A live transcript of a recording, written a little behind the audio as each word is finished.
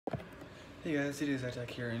Hey guys, DJ Zytek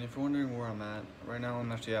here, and if you're wondering where I'm at, right now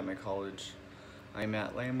I'm actually at my college. I'm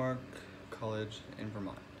at Landmark College in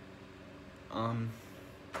Vermont. I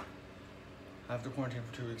have to quarantine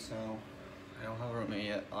for 2 weeks now. I don't have a roommate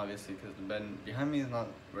yet, obviously, because the bed behind me is not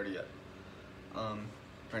ready yet.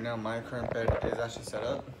 Right now my current bed is actually set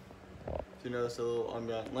up. So you notice a little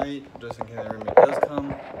ambient light, just in case my roommate does come.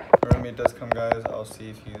 If my roommate does come, guys, I'll see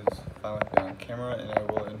if he's fine with me on camera, and I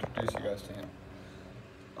will introduce you guys to him.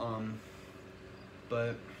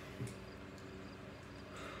 But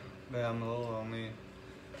I'm a little lonely,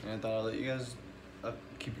 and I thought I'd let you guys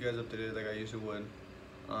keep you guys updated like I usually would.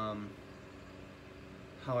 How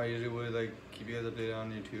I usually would, like, keep you guys updated on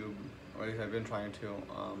YouTube, or at least I've been trying to.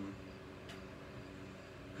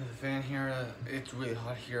 There's a fan here. It's really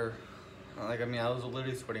hot here. I was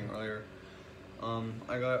literally sweating earlier.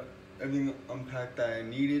 I got everything unpacked that I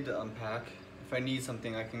needed to unpack. If I need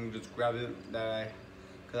something, I can just grab it.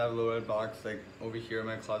 Cause I have a little red box like over here in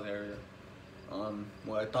my closet area.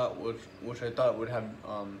 Which I thought would have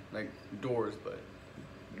like doors, but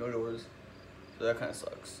no doors. So that kind of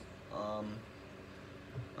sucks. I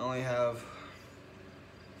only have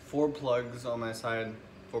 4 plugs on my side,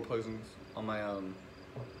 4 plugs on my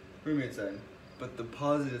roommate side. But the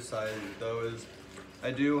positive side though is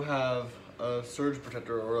I do have a surge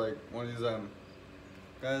protector, or like one of these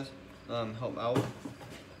guys help out.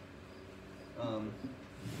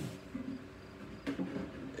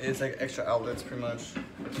 It's like extra outlets pretty much.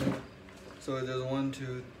 So there's 1,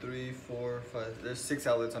 2, 3, 4, 5. There's 6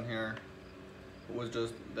 outlets on here. It was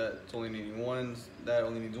just that's only needing one. That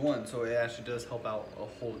only needs 1. So it actually does help out a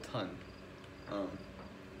whole ton.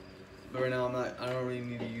 But right now I don't really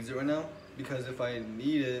need to use it right now, because if I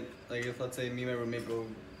need it, like if let's say me and my roommate go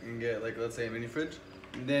and get like let's say a mini fridge,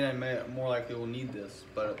 then I may more likely will need this.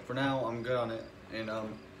 But for now I'm good on it, and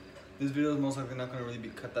this video is most likely not going to really be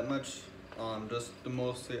cut that much. Just the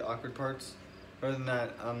mostly awkward parts. Other than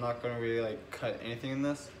that, I'm not going to really like cut anything in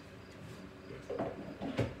this.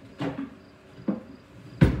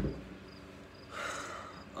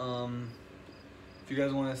 If you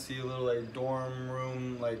guys want to see a little like dorm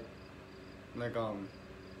room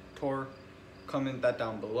tour, comment that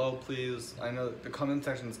down below, please. I know the comment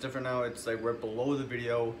section is different now. It's like right below the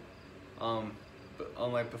video. But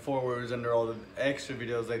unlike before, where it was under all the extra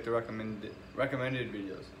videos, like the recommended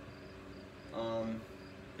videos.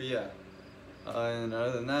 But yeah, and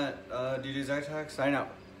other than that, DJ Zytek sign out.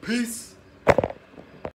 Peace.